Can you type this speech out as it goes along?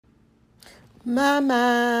My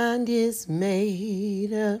mind is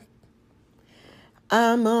made up.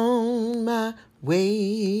 I'm on my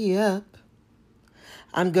way up.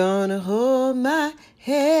 I'm gonna hold my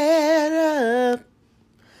head up.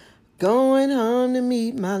 Going home to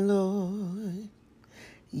meet my Lord.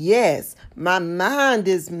 Yes, my mind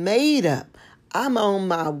is made up. I'm on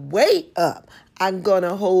my way up. I'm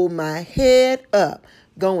gonna hold my head up.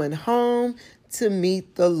 Going home to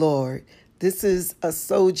meet the Lord. This is a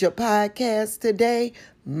Soldier podcast today.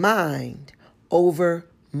 Mind over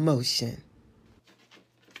motion.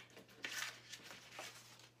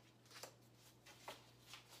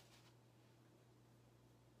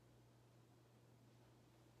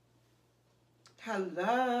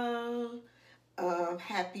 Hello.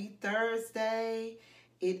 Happy Thursday.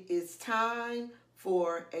 It is time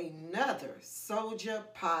for another Soldier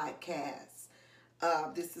podcast.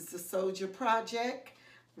 This is the Soldier Project.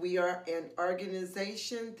 We are an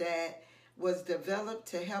organization that was developed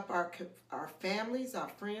to help our families, our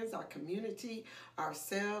friends, our community,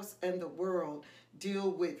 ourselves, and the world deal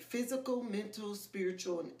with physical, mental,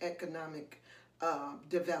 spiritual, and economic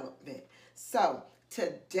development. So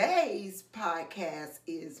today's podcast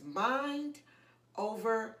is Mind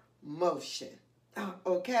over Motion.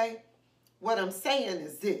 Okay? What I'm saying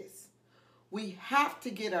is this: we have to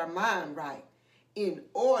get our mind right in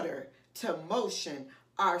order to motion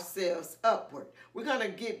ourselves upward. We're going to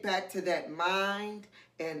get back to that mind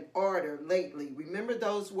and order lately. Remember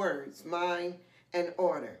those words, mind and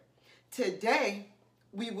order. Today,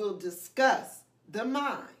 we will discuss the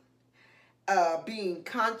mind, being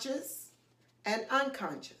conscious and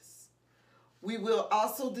unconscious. We will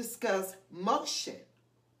also discuss motion.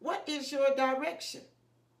 What is your direction?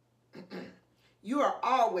 You are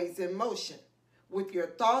always in motion with your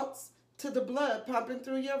thoughts to the blood pumping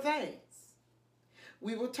through your veins.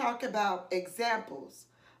 We will talk about examples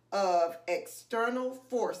of external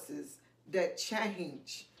forces that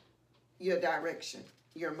change your direction,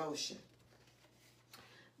 your motion.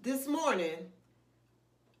 This morning,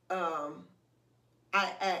 I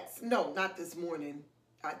asked, no, not this morning.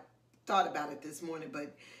 I thought about it this morning,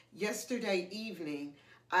 but yesterday evening,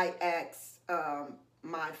 I asked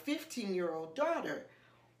my 15-year-old daughter,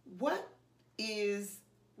 what is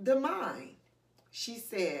the mind? She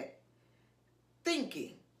said,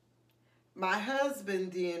 thinking. My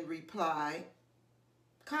husband then replied,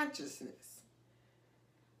 consciousness.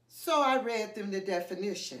 So I read them the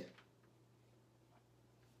definition,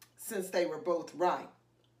 since they were both right.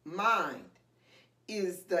 Mind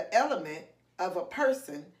is the element of a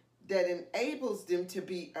person that enables them to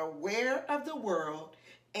be aware of the world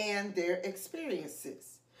and their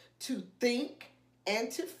experiences, to think and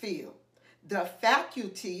to feel, the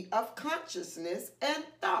faculty of consciousness and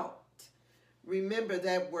thought. Remember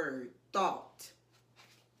that word, thought.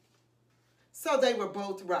 So they were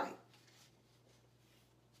both right.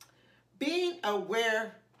 Being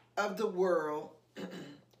aware of the world,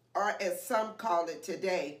 or as some call it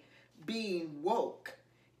today, being woke,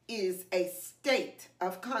 is a state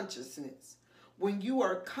of consciousness. When you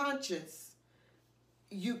are conscious,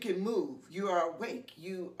 you can move. You are awake.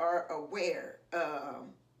 You are aware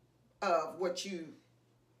of what you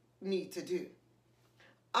need to do.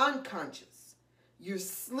 Unconscious, you're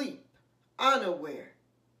asleep, unaware,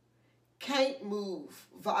 can't move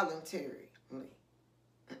voluntarily,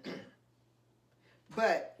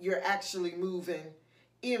 but you're actually moving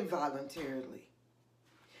involuntarily.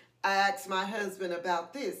 I asked my husband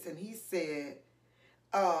about this, and he said,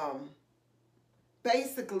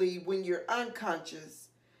 basically, when you're unconscious,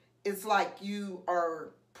 it's like you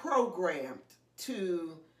are programmed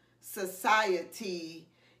to society,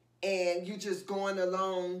 and you're just going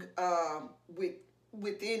along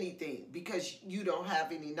with anything because you don't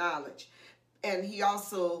have any knowledge. And he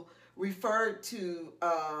also referred to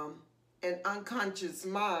an unconscious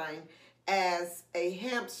mind as a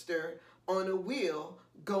hamster on a wheel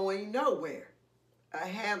going nowhere. A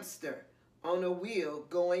hamster on a wheel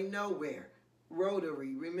going nowhere.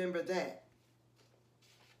 Rotary, remember that.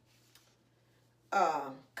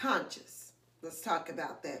 Conscious. Let's talk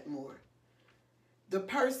about that more. The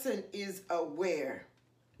person is aware,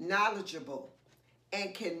 knowledgeable,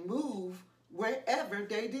 and can move wherever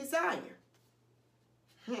they desire.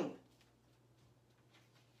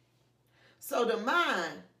 So the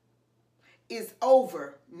mind is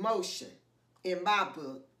over motion in my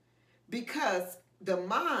book, because the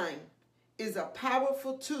mind is a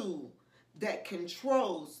powerful tool that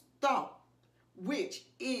controls thought, which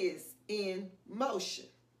is in motion.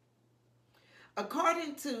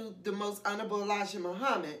 According to the Most Honorable Elijah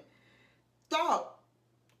Muhammad, thought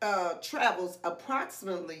travels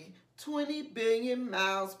approximately 20 billion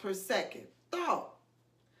miles per second. thought.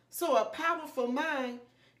 So a powerful mind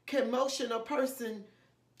can motion a person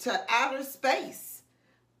to outer space,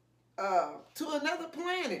 to another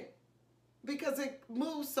planet, because it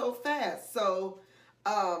moves so fast. So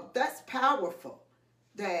that's powerful,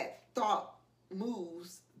 that thought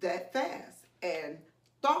moves that fast. And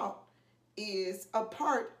thought is a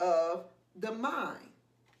part of the mind.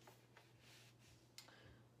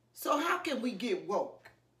 So how can we get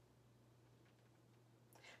woke?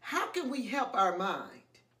 How can we help our mind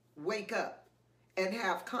wake up and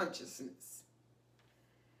have consciousness?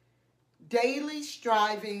 Daily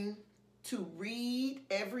striving to read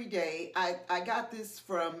every day. I got this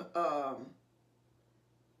from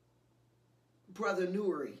Brother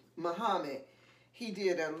Nuri Muhammad. He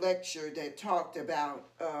did a lecture that talked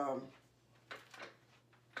about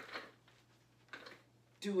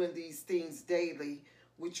doing these things daily,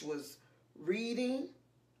 which was reading,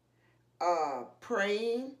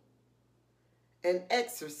 praying, and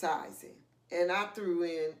exercising. And I threw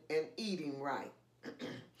in and eating right.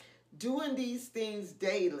 Doing these things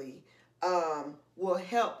daily will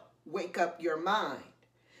help wake up your mind.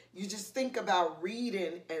 You just think about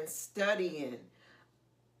reading and studying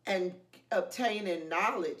and obtaining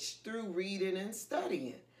knowledge through reading and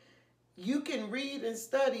studying. You can read and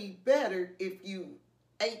study better if you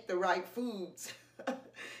ate the right foods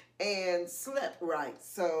and slept right.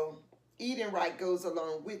 So eating right goes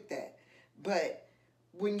along with that. But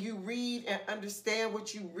when you read and understand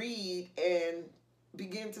what you read and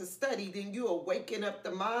begin to study, then you are waking up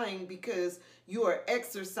the mind, because you are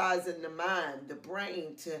exercising the mind, the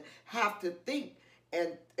brain, to have to think.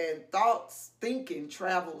 And thoughts, thinking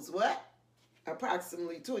travels what?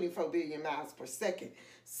 Approximately 24 billion miles per second.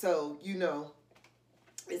 So,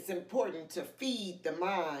 it's important to feed the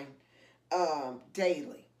mind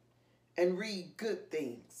daily and read good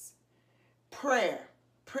things. Prayer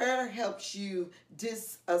helps you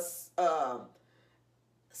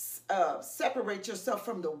separate yourself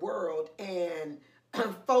from the world and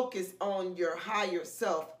focus on your higher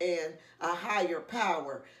self and a higher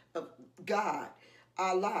power of God,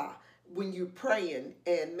 Allah. When you're praying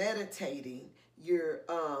and meditating, you're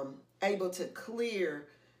able to clear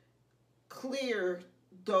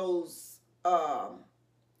those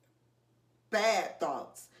bad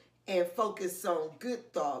thoughts and focus on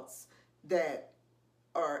good thoughts that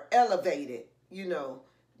are elevated,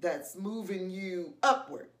 that's moving you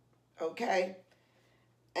upward, okay?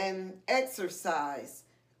 And exercise,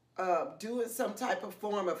 doing some type of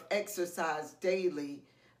form of exercise daily,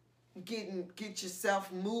 get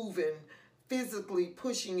yourself moving, physically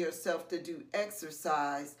pushing yourself to do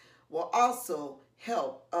exercise will also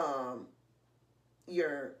help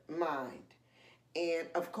your mind. And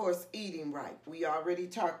of course, eating right. We already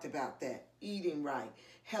talked about that. Eating right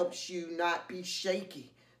helps you not be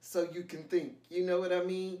shaky so you can think. You know what I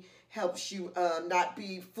mean? Helps you not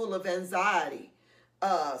be full of anxiety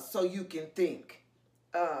so you can think.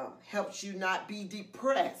 Helps you not be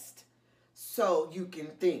depressed so you can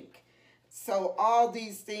think. So all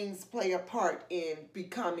these things play a part in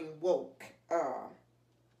becoming woke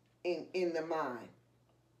in the mind.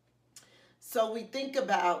 So we think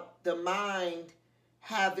about the mind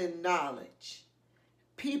having knowledge.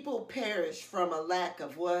 People perish from a lack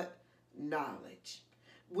of what? Knowledge.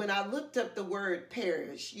 When I looked up the word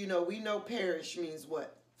perish, we know perish means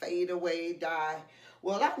what? Fade away, die.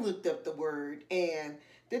 Well, I looked up the word, and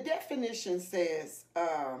the definition says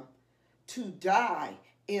to die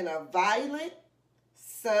in a violent,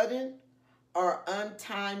 sudden, or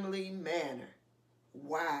untimely manner.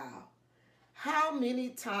 Wow. How many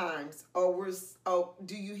times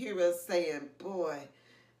do you hear us saying, boy,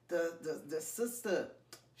 the sister,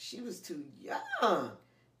 she was too young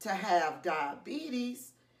to have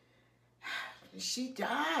diabetes. She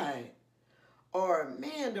died. Or,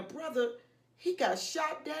 man, the brother, he got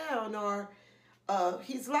shot down, or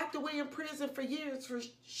he's locked away in prison for years for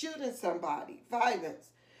shooting somebody.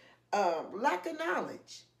 Violence. Lack of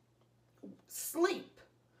knowledge. Sleep.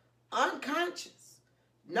 Unconscious.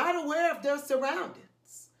 Not aware of their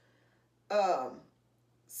surroundings.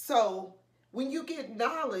 So when you get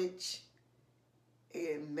knowledge,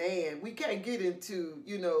 and man, we can't get into,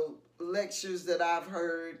 lectures that I've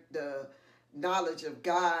heard, the knowledge of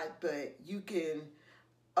God, but you can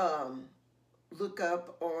look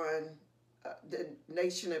up on the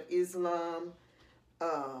Nation of Islam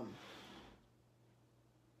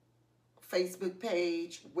Facebook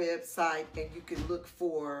page, website, and you can look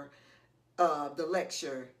for the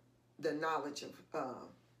lecture, the knowledge of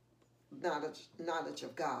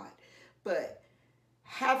God. But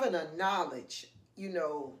having a knowledge,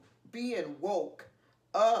 being woke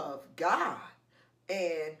of God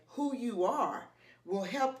and who you are will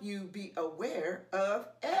help you be aware of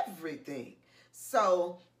everything.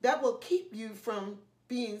 So that will keep you from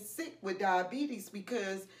being sick with diabetes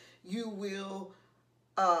because you will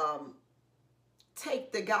um,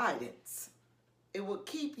 take the guidance. It will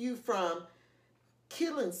keep you from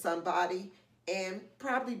killing somebody and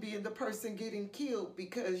probably being the person getting killed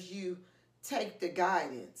because you take the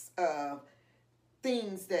guidance of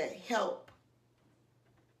things that help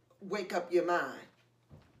wake up your mind.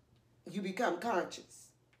 You become conscious.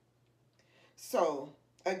 So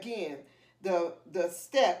again, the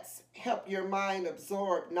steps help your mind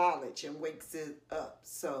absorb knowledge and wakes it up.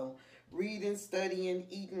 So reading, studying,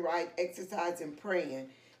 eating right, exercising, praying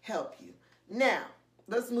help you. Now,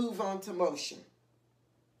 let's move on to motion.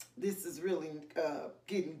 This is really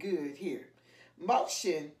getting good here.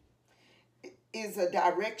 Motion is a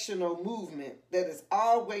directional movement that is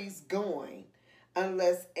always going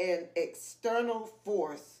unless an external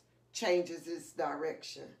force changes its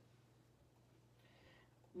direction.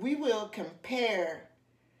 We will compare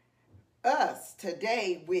us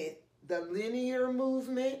today with the linear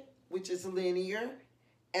movement, which is linear,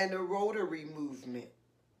 and the rotary movement,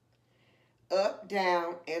 up,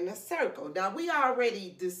 down, and a circle. Now, we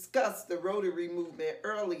already discussed the rotary movement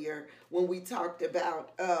earlier when we talked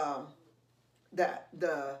about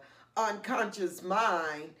the unconscious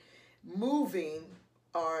mind moving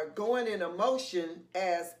or going in a motion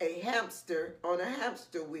as a hamster on a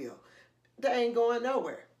hamster wheel. They ain't going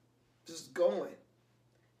nowhere, just going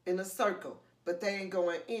in a circle, but they ain't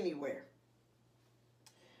going anywhere.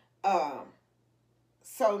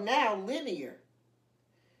 So now linear,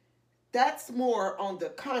 that's more on the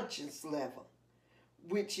conscious level,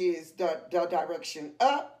 which is the direction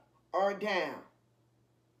up or down,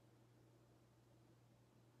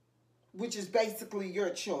 which is basically your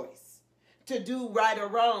choice to do right or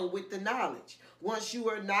wrong with the knowledge. Once you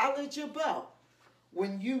are knowledgeable,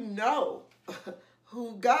 when you know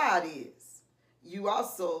who God is, you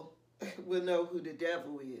also will know who the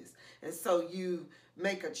devil is. And so you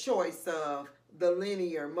make a choice of the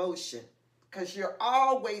linear motion because you're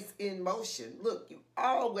always in motion. Look, you're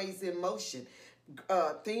always in motion.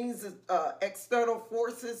 Things, external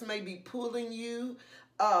forces may be pulling you.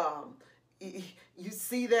 You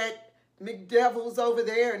see that McDevil's over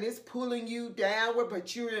there and it's pulling you downward,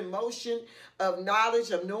 but you're in motion of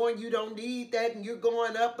knowledge of knowing you don't need that and you're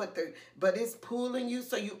going up, but it's pulling you.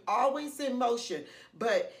 So you always in motion.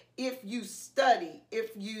 But if you study,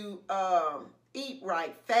 if you eat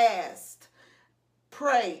right, fast,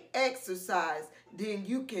 pray, exercise, then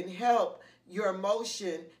you can help your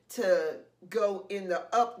motion to go in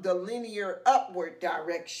the linear upward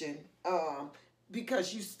direction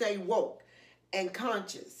because you stay woke and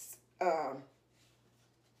conscious.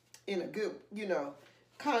 In a good,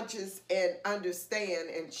 conscious and understand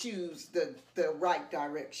and choose the right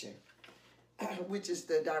direction, which is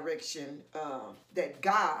the direction that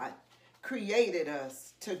God created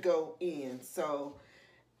us to go in. So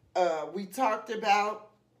we talked about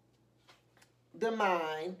the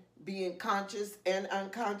mind being conscious and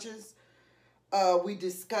unconscious. We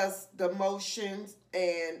discussed the motions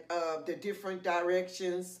and the different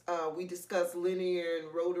directions. We discussed linear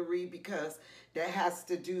and rotary because that has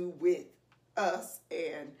to do with us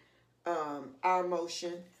and our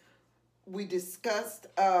motion. We discussed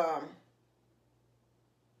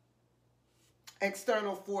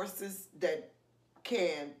external forces that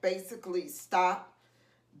can basically stop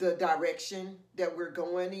the direction that we're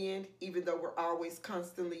going in, even though we're always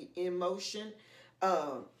constantly in motion.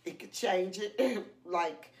 It could change it,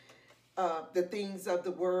 like the things of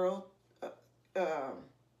the world.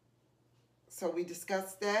 So we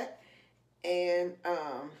discussed that. And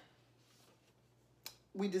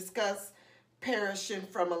we discussed perishing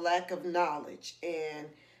from a lack of knowledge and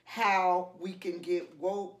how we can get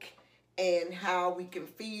woke and how we can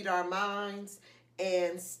feed our minds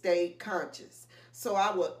and stay conscious. So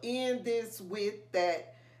I will end this with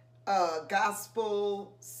that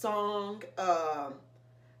gospel song,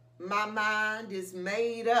 My Mind is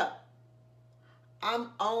Made Up. I'm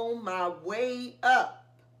on my way up.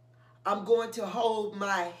 I'm going to hold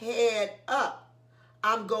my head up.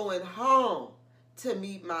 I'm going home to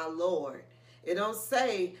meet my Lord. It don't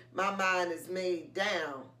say my mind is made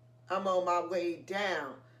down. I'm on my way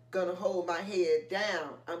down. Gonna hold my head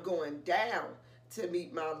down. I'm going down to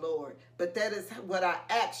meet my Lord. But that is what our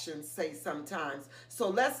actions say sometimes. So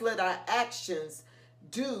let's let our actions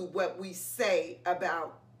do what we say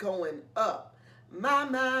about going up. My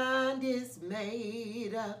mind is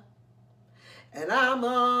made up, and I'm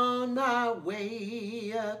on my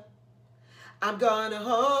way up. I'm gonna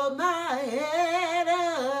hold my head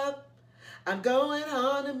up. I'm going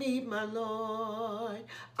home to meet my Lord.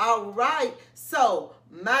 All right. So,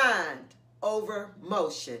 mind over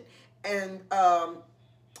motion. And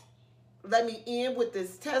let me end with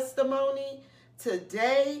this testimony.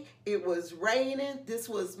 Today, it was raining. This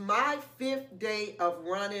was my 5th day of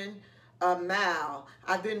running a mile.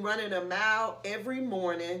 I've been running a mile every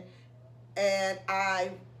morning, and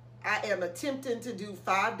I am attempting to do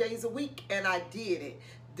 5 days a week, and I did it.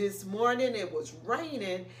 This morning it was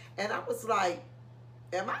raining, and I was like,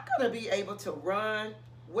 am I going to be able to run?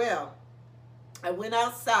 Well, I went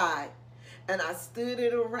outside, and I stood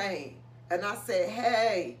in the rain, and I said,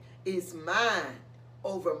 hey, it's mind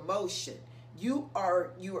over motion.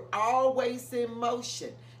 You're always in motion.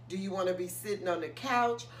 Do you want to be sitting on the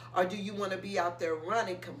couch, or do you want to be out there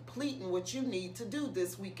running, completing what you need to do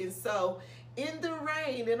this weekend? So in the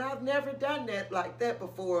rain, and I've never done that like that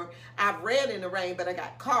before. I've ran in the rain, but I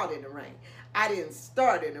got caught in the rain. I didn't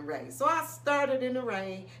start in the rain. So I started in the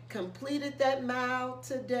rain, completed that mile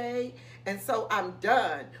today, and so I'm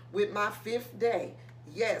done with my 5th day.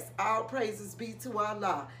 Yes, all praises be to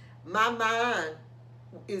Allah. My mind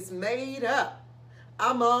is made up.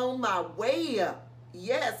 I'm on my way up.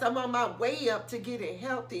 Yes, I'm on my way up to getting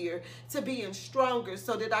healthier, to being stronger,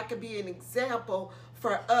 so that I can be an example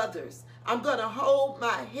for others. I'm going to hold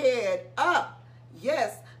my head up.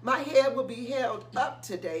 Yes, my head will be held up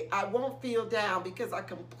today. I won't feel down because I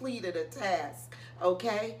completed a task.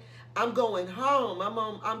 Okay? I'm going home.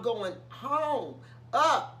 I'm going home.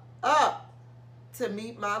 Up to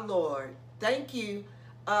meet my Lord. Thank you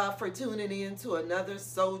for tuning in to another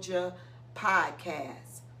Soldier podcast.